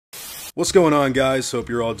What's going on, guys? Hope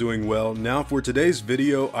you're all doing well. Now for today's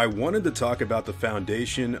video, I wanted to talk about the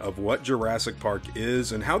foundation of what Jurassic Park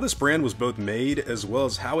is and how this brand was both made as well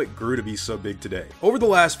as how it grew to be so big today. Over the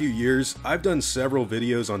last few years, I've done several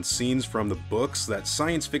videos on scenes from the books that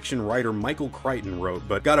science fiction writer Michael Crichton wrote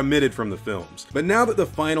but got omitted from the films. But now that the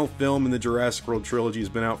final film in the Jurassic World trilogy has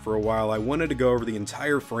been out for a while, I wanted to go over the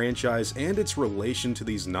entire franchise and its relation to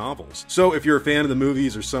these novels. So if you're a fan of the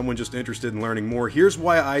movies or someone just interested in learning more, here's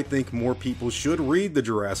why I think more people should read the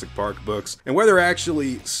Jurassic Park books and why they're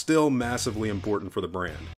actually still massively important for the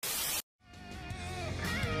brand.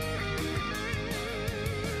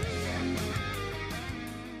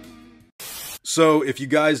 So, if you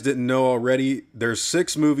guys didn't know already, there's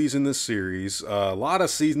 6 movies in this series, a lot of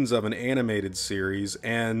seasons of an animated series,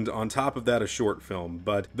 and on top of that, a short film.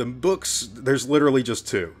 But the books, there's literally just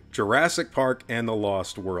 2. Jurassic Park and The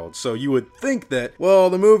Lost World. So you would think that, well,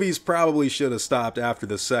 the movies probably should have stopped after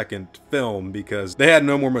the second film because they had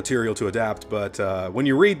no more material to adapt, but when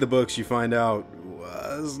you read the books, you find out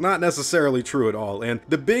it's not necessarily true at all. And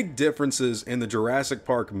the big differences in the Jurassic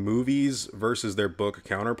Park movies versus their book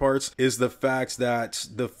counterparts is the fact that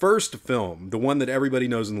the first film, the one that everybody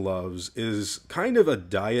knows and loves, is kind of a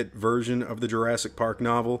diet version of the Jurassic Park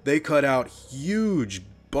novel. They cut out huge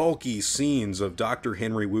bulky scenes of Dr.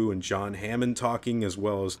 Henry Wu and John Hammond talking, as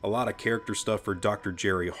well as a lot of character stuff for Dr.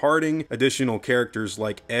 Jerry Harding. Additional characters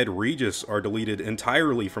like Ed Regis are deleted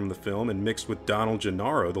entirely from the film and mixed with Donald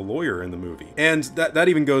Gennaro, the lawyer in the movie. And that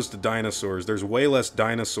even goes to dinosaurs. There's way less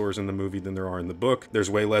dinosaurs in the movie than there are in the book. There's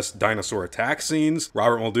way less dinosaur attack scenes.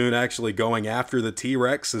 Robert Muldoon actually going after the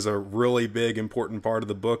T-Rex is a really big, important part of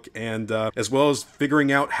the book, and as well as figuring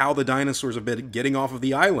out how the dinosaurs have been getting off of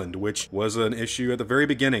the island, which was an issue at the very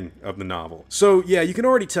beginning of the novel. So yeah, you can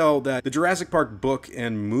already tell that the Jurassic Park book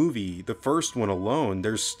and movie, the first one alone,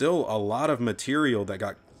 there's still a lot of material that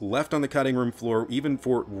got left on the cutting room floor even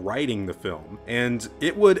for writing the film, and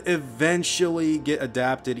it would eventually get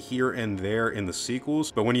adapted here and there in the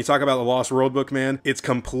sequels. But when you talk about the Lost World book, man, it's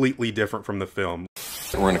completely different from the film.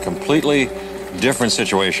 We're in a completely different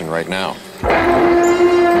situation right now.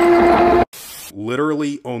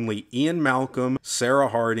 Literally only Ian Malcolm, Sarah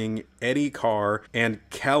Harding, Eddie Carr, and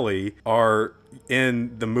Kelly are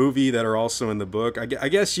in the movie that are also in the book. I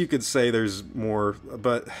guess you could say there's more,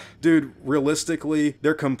 but dude, realistically,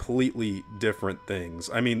 they're completely different things.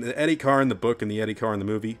 I mean, the Eddie Carr in the book and the Eddie Carr in the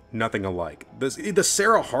movie, nothing alike. The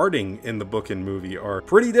Sarah Harding in the book and movie are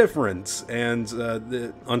pretty different, and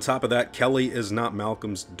on top of that, Kelly is not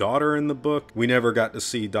Malcolm's daughter in the book. We never got to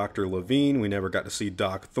see Dr. Levine. We never got to see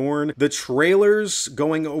Doc Thorne. The trailers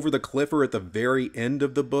going over the cliff are at the very end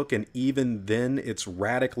of the book, and even then, it's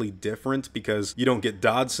radically different because you don't get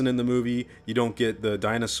Dodson in the movie, you don't get the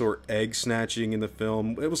dinosaur egg snatching in the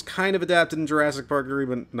film. It was kind of adapted in Jurassic Park 3,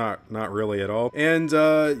 but not really at all. And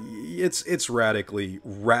it's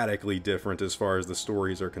radically different as far as the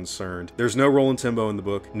stories are concerned. There's no Roland Timbo in the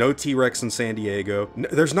book, no T-Rex in San Diego.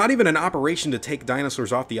 There's not even an operation to take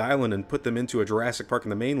dinosaurs off the island and put them into a Jurassic Park in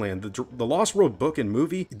the mainland. The Lost World book and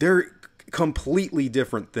movie, they're completely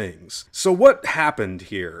different things. So what happened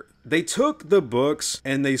here? They took the books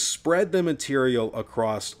and they spread the material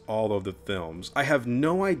across all of the films. I have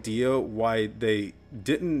no idea why they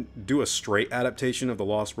didn't do a straight adaptation of The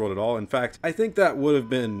Lost World at all. In fact, I think that would have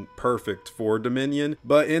been perfect for Dominion,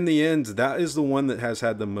 but in the end, that is the one that has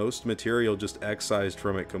had the most material just excised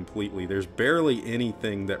from it completely. There's barely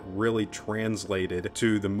anything that really translated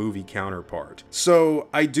to the movie counterpart. So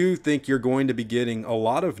I do think you're going to be getting a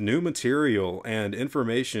lot of new material and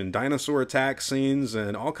information, dinosaur attack scenes,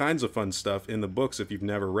 and all kinds of fun stuff in the books if you've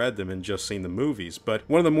never read them and just seen the movies. But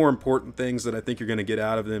one of the more important things that I think you're going to get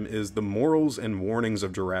out of them is the morals and warnings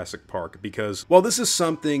of Jurassic Park, because while this is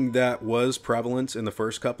something that was prevalent in the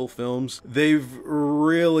first couple films, they've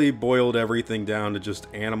really boiled everything down to just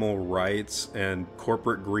animal rights and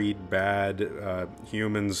corporate greed bad,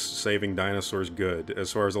 humans saving dinosaurs good,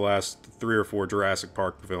 as far as the last 3 or 4 Jurassic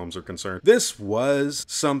Park films are concerned. This was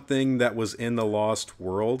something that was in the Lost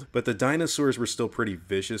World, but the dinosaurs were still pretty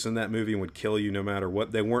vicious in that movie and would kill you no matter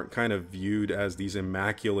what. They weren't kind of viewed as these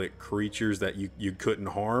immaculate creatures that you couldn't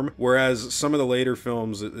harm, whereas some of the later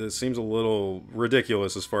films, it seems a little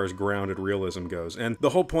ridiculous as far as grounded realism goes. And the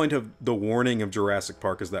whole point of the warning of Jurassic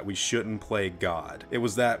Park is that we shouldn't play God. It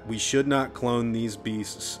was that we should not clone these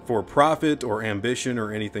beasts for profit or ambition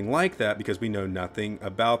or anything like that because we know nothing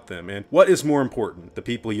about them. And what is more important, the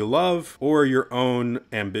people you love or your own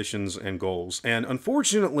ambitions and goals? And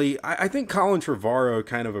unfortunately, I think Colin Trevorrow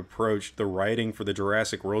kind of approached the writing for the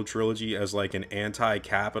Jurassic World trilogy as like an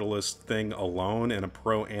anti-capitalist thing alone and a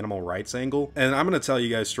pro-animal rights angle. And I'm going to tell you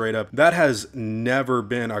guys straight up, that has never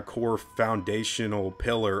been a core foundational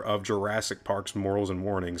pillar of Jurassic Park's morals and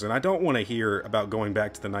warnings. And I don't want to hear about going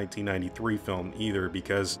back to the 1993 film either,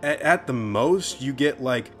 because at the most you get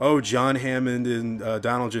like, oh, John Hammond and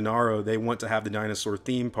Donald Gennaro, they want to have the dinosaur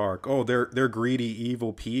theme park. Oh, they're greedy,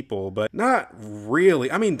 evil people, but not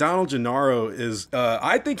really. I mean, Donald Gennaro is,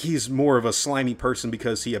 I think he's more of a slimy person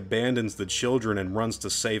because he abandons the children and runs to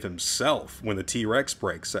save himself when the T-Rex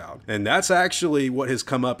breaks out. And that's actually what his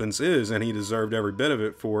comeuppance is, and he deserved every bit of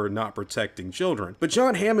it for not protecting children. But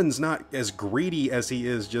John Hammond's not as greedy as he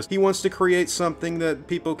is just, he wants to create something that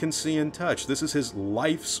people can see and touch. This is his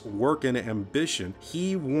life's work and ambition.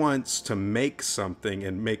 He wants to make something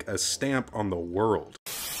and make a stamp on the world.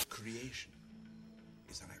 Creation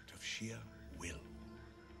is an act of sheer will.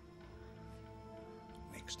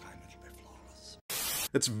 Next time it'll be flawless.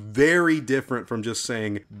 It's very different from just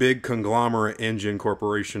saying big conglomerate engine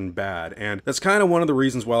corporation bad. And that's kind of one of the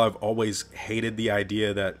reasons why I've always hated the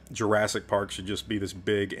idea that Jurassic Park should just be this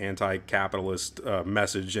big anti-capitalist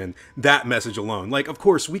message, and that message alone. Like, of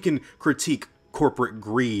course, we can critique corporate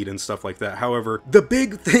greed and stuff like that. However, the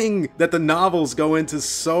big thing that the novels go into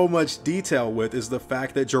so much detail with is the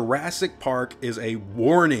fact that Jurassic Park is a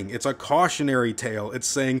warning. It's a cautionary tale. It's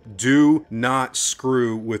saying, do not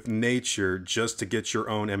screw with nature just to get your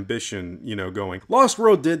own ambition, you know, going. Lost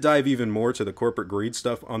World did dive even more to the corporate greed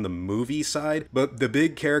stuff on the movie side, but the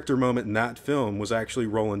big character moment in that film was actually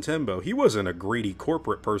Roland Tembo. He wasn't a greedy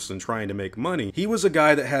corporate person trying to make money. He was a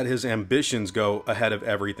guy that had his ambitions go ahead of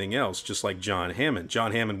everything else, just like John Hammond.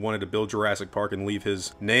 John Hammond wanted to build Jurassic Park and leave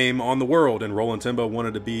his name on the world, and Roland Tembo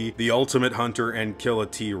wanted to be the ultimate hunter and kill a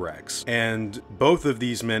T-Rex. And both of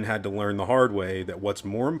these men had to learn the hard way that what's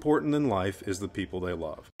more important in life is the people they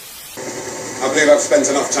love. I believe I've spent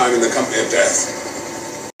enough time in the company of death.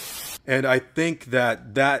 And I think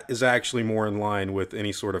that that is actually more in line with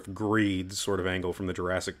any sort of greed sort of angle from the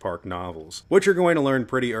Jurassic Park novels. What you're going to learn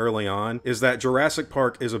pretty early on is that Jurassic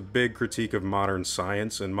Park is a big critique of modern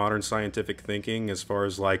science and modern scientific thinking as far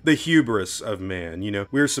as like the hubris of man. You know,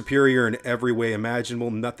 we're superior in every way imaginable,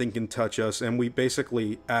 nothing can touch us, and we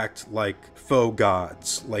basically act like faux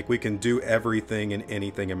gods. Like we can do everything and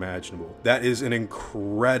anything imaginable. That is an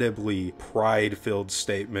incredibly pride-filled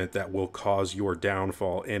statement that will cause your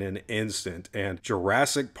downfall in an instant, and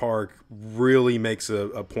Jurassic Park really makes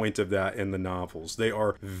a point of that in the novels. They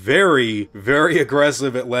are very, very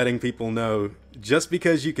aggressive at letting people know just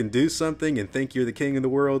because you can do something and think you're the king of the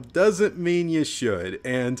world doesn't mean you should.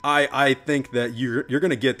 And I think that you're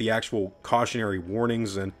gonna get the actual cautionary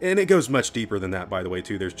warnings, and it goes much deeper than that, by the way,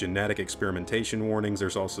 too. There's genetic experimentation warnings.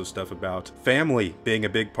 There's also stuff about family being a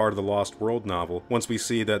big part of the Lost World novel. Once we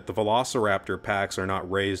see that the Velociraptor packs are not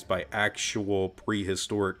raised by actual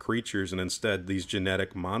prehistoric creatures and instead these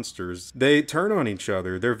genetic monsters, they turn on each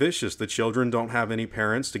other. They're vicious. The children don't have any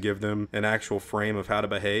parents to give them an actual frame of how to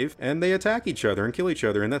behave, and they attack each other and kill each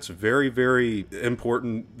other. And that's very, very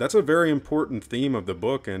important. That's a very important theme of the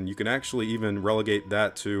book, and you can actually even relegate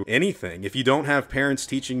that to anything. If you don't have parents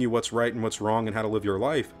teaching you what's right and what's wrong and how to live your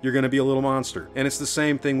life, you're going to be a little monster. And it's the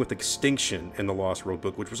same thing with extinction in the Lost World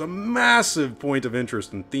book, which was a massive point of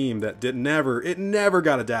interest and theme that it never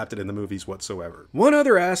got adapted in the movies whatsoever. One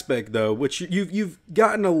other aspect, though, which you've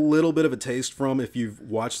gotten a little bit of a taste from if you've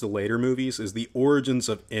watched the later movies, is the origins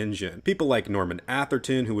of InGen. People like Norman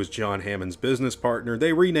Atherton, who was John Hammond's business partner,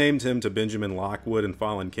 they renamed him to Benjamin Lockwood in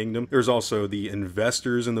Fallen Kingdom. There's also the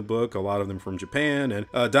investors in the book, a lot of them from Japan,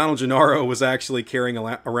 and Donald Gennaro was actually carrying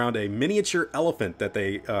around a miniature elephant that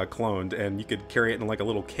they cloned, and you could carry it in like a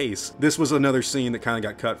little case. This was another scene that kind of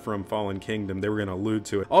got cut from Fallen Kingdom. They were going to allude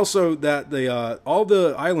to it. Also, that all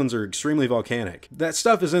the islands are extremely volcanic. That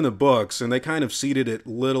stuff is in the books, and they kind of seeded it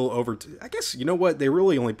little over I guess, you know what, they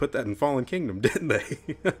really only put that in Fallen Kingdom, didn't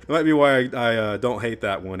they? That might be why I don't hate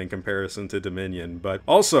that one in comparison to Dominion. But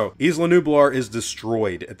also, Isla Nublar is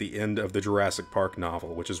destroyed at the end of the Jurassic Park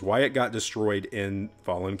novel, which is why it got destroyed in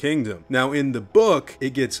Fallen Kingdom. Now, in the book,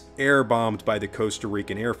 it gets air bombed by the Costa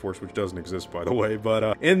Rican Air Force, which doesn't exist, by the way,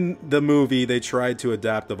 but in the movie, they tried to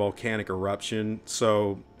adapt the volcanic eruption,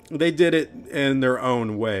 so they did it in their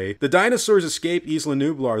own way. The dinosaurs escape Isla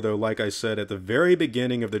Nublar, though, like I said at the very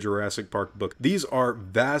beginning of the Jurassic Park book. These are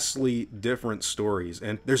vastly different stories,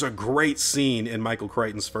 and there's a great scene in Michael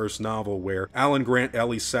Crichton's first novel where Alan Grant,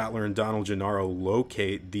 Ellie Sattler, and Donald Gennaro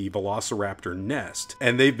locate the velociraptor nest,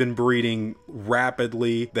 and they've been breeding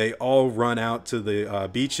rapidly. They all run out to the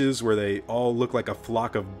beaches where they all look like a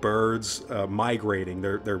flock of birds migrating.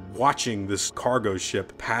 They're watching this cargo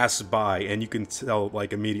ship pass by, and you can tell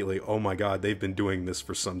like immediately, oh my god, they've been doing this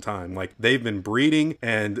for some time. Like, they've been breeding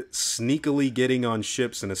and sneakily getting on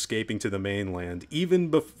ships and escaping to the mainland even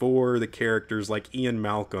before the characters like Ian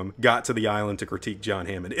Malcolm got to the island to critique John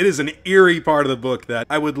Hammond. It is an eerie part of the book that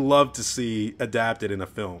I would love to see adapted in a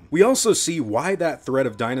film. We also see why that threat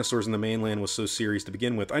of dinosaurs in the mainland was so serious to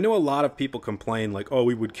begin with. I know a lot of people complain like, oh,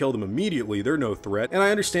 we would kill them immediately, they're no threat. And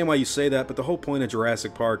I understand why you say that, but the whole point of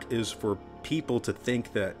Jurassic Park is for people to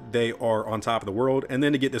think that they are on top of the world and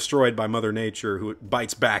then to get destroyed by Mother Nature, who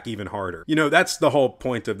bites back even harder. You know, that's the whole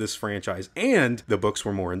point of this franchise. And the books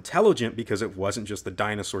were more intelligent because it wasn't just the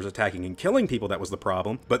dinosaurs attacking and killing people that was the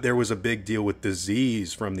problem, but there was a big deal with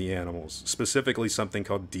disease from the animals, specifically something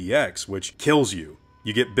called DX, which kills you.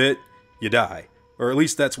 You get bit, you die. Or at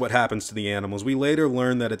least that's what happens to the animals. We later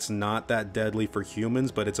learn that it's not that deadly for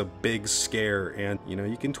humans, but it's a big scare. And, you know,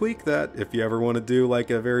 you can tweak that if you ever want to do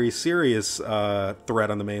like a very serious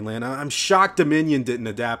threat on the mainland. I'm shocked Dominion didn't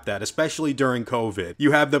adapt that, especially during COVID.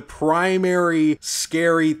 You have the primary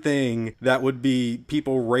scary thing that would be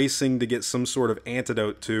people racing to get some sort of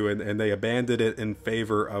antidote to, and they abandoned it in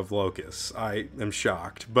favor of locusts. I am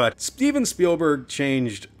shocked. But Steven Spielberg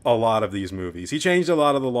changed a lot of these movies. He changed a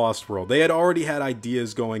lot of The Lost World. They had already had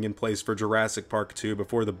ideas going in place for Jurassic Park 2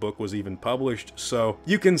 before the book was even published, so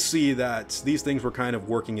you can see that these things were kind of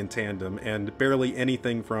working in tandem, and barely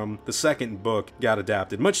anything from the second book got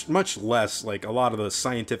adapted, much less like a lot of the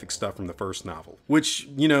scientific stuff from the first novel. Which,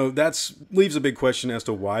 you know, that's leaves a big question as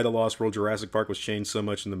to why The Lost World Jurassic Park was changed so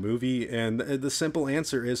much in the movie, and the simple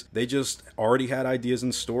answer is they just already had ideas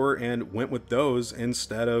in store and went with those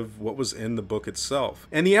instead of what was in the book itself.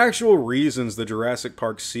 And the actual reasons the Jurassic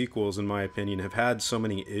Park sequels, in my opinion, have had so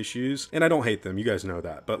many issues, and I don't hate them, you guys know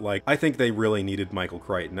that, but like, I think they really needed Michael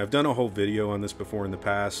Crichton. I've done a whole video on this before in the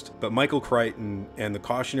past, but Michael Crichton and the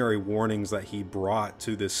cautionary warnings that he brought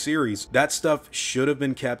to this series, that stuff should have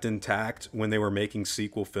been kept intact when they were making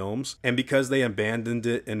sequel films, and because they abandoned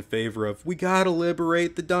it in favor of, we gotta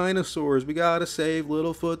liberate the dinosaurs, we gotta save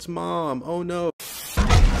Littlefoot's mom, oh no.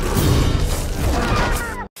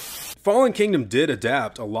 Fallen Kingdom did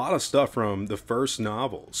adapt a lot of stuff from the first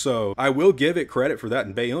novel, so I will give it credit for that,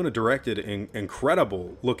 and Bayona directed an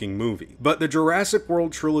incredible looking movie. But the Jurassic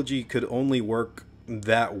World trilogy could only work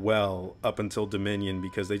that well up until Dominion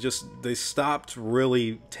because they stopped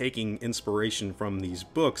really taking inspiration from these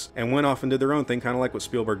books and went off and did their own thing, kind of like what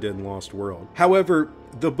Spielberg did in Lost World. However,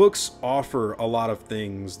 the books offer a lot of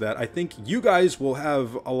things that I think you guys will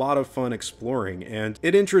have a lot of fun exploring, and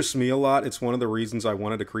it interests me a lot. It's one of the reasons I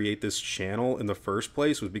wanted to create this channel in the first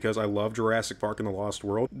place, was because I love Jurassic Park and the Lost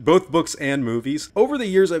World, both books and movies. Over the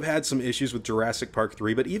years, I've had some issues with Jurassic Park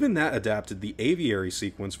 3, but even that adapted the aviary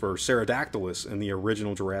sequence for Pterodactylus in the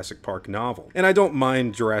original Jurassic Park novel. And I don't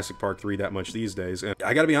mind Jurassic Park 3 that much these days, and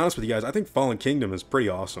I gotta be honest with you guys, I think Fallen Kingdom is pretty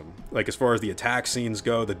awesome. Like, as far as the attack scenes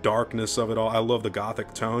go, the darkness of it all, I love the gothic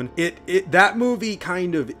tone. That movie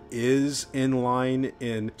kind of is in line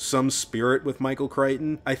in some spirit with Michael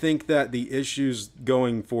Crichton. I think that the issues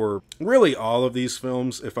going for really all of these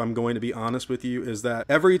films, if I'm going to be honest with you, is that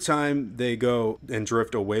every time they go and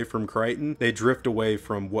drift away from Crichton, they drift away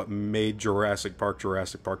from what made Jurassic Park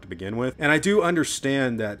to begin with. And I do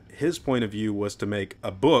understand that his point of view was to make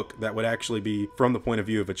a book that would actually be from the point of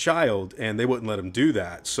view of a child, and they wouldn't let him do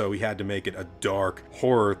that, so he had to make it a dark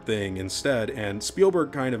horror thing instead, and Spielberg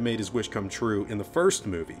kind of made his wish come true in the first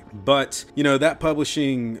movie. But, you know, that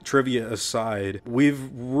publishing trivia aside, we've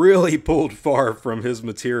really pulled far from his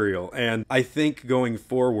material, and I think going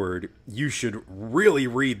forward, you should really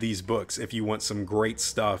read these books if you want some great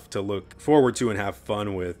stuff to look forward to and have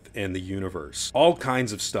fun with in the universe. All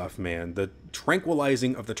kinds of stuff, man. The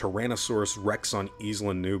tranquilizing of the Tyrannosaurus Rex on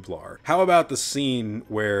Isla Nublar. How about the scene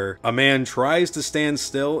where a man tries to stand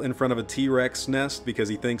still in front of a T-Rex nest because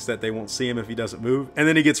he thinks that they won't see him if he doesn't move, and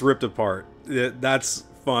then he gets ripped apart? That's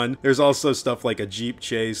fun. There's also stuff like a Jeep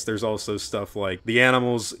chase. There's also stuff like the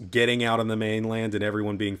animals getting out on the mainland and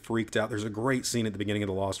everyone being freaked out. There's a great scene at the beginning of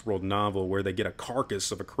the Lost World novel where they get a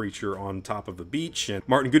carcass of a creature on top of the beach, and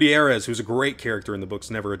Martin Gutierrez, who's a great character in the books,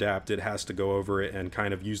 never adapted, has to go over it and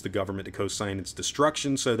kind of use the government to co-sign its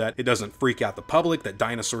destruction so that it doesn't freak out the public that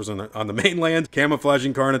dinosaurs on the mainland,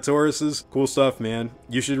 camouflaging Carnotauruses. Cool stuff, man.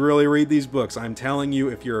 You should really read these books. I'm telling you,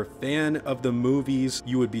 if you're a fan of the movies,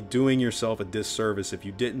 you would be doing yourself a disservice if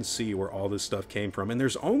you didn't see where all this stuff came from. And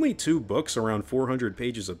there's only 2 books around 400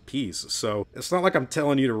 pages apiece, so it's not like I'm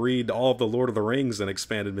telling you to read all of the Lord of the Rings and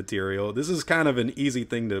expanded material. This is kind of an easy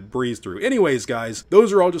thing to breeze through. Anyways, guys,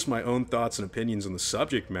 those are all just my own thoughts and opinions on the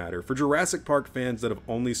subject matter. For Jurassic Park fans that have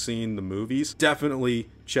only seen the movies, definitely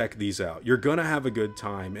check these out. You're gonna have a good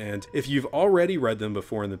time, and if you've already read them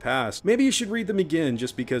before in the past, maybe you should read them again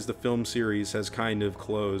just because the film series has kind of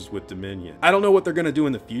closed with Dominion. I don't know what they're gonna do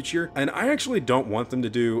in the future, and I actually don't want them to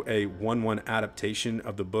do a 1-1 adaptation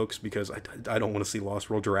of the books because I don't want to see Lost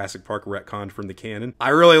World Jurassic Park retconned from the canon. I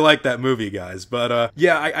really like that movie, guys, but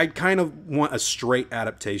yeah, I kind of want a straight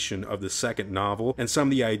adaptation of the second novel and some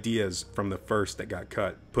of the ideas from the first that got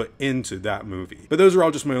cut put into that movie. But those are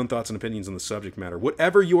all just my own thoughts and opinions on the subject matter.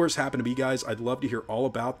 Whatever yours happen to be, guys, I'd love to hear all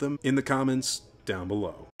about them in the comments down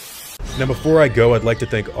below. Now, before I go, I'd like to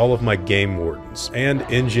thank all of my game wardens and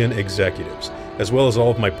engine executives, as well as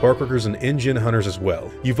all of my park workers and engine hunters as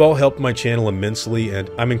well. You've all helped my channel immensely, and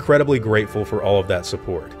I'm incredibly grateful for all of that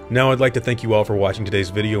support. Now, I'd like to thank you all for watching today's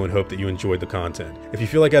video and hope that you enjoyed the content. If you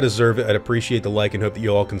feel like I deserve it, I'd appreciate the like and hope that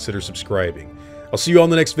you all consider subscribing. I'll see you all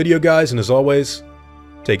in the next video, guys, and as always,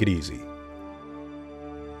 take it easy.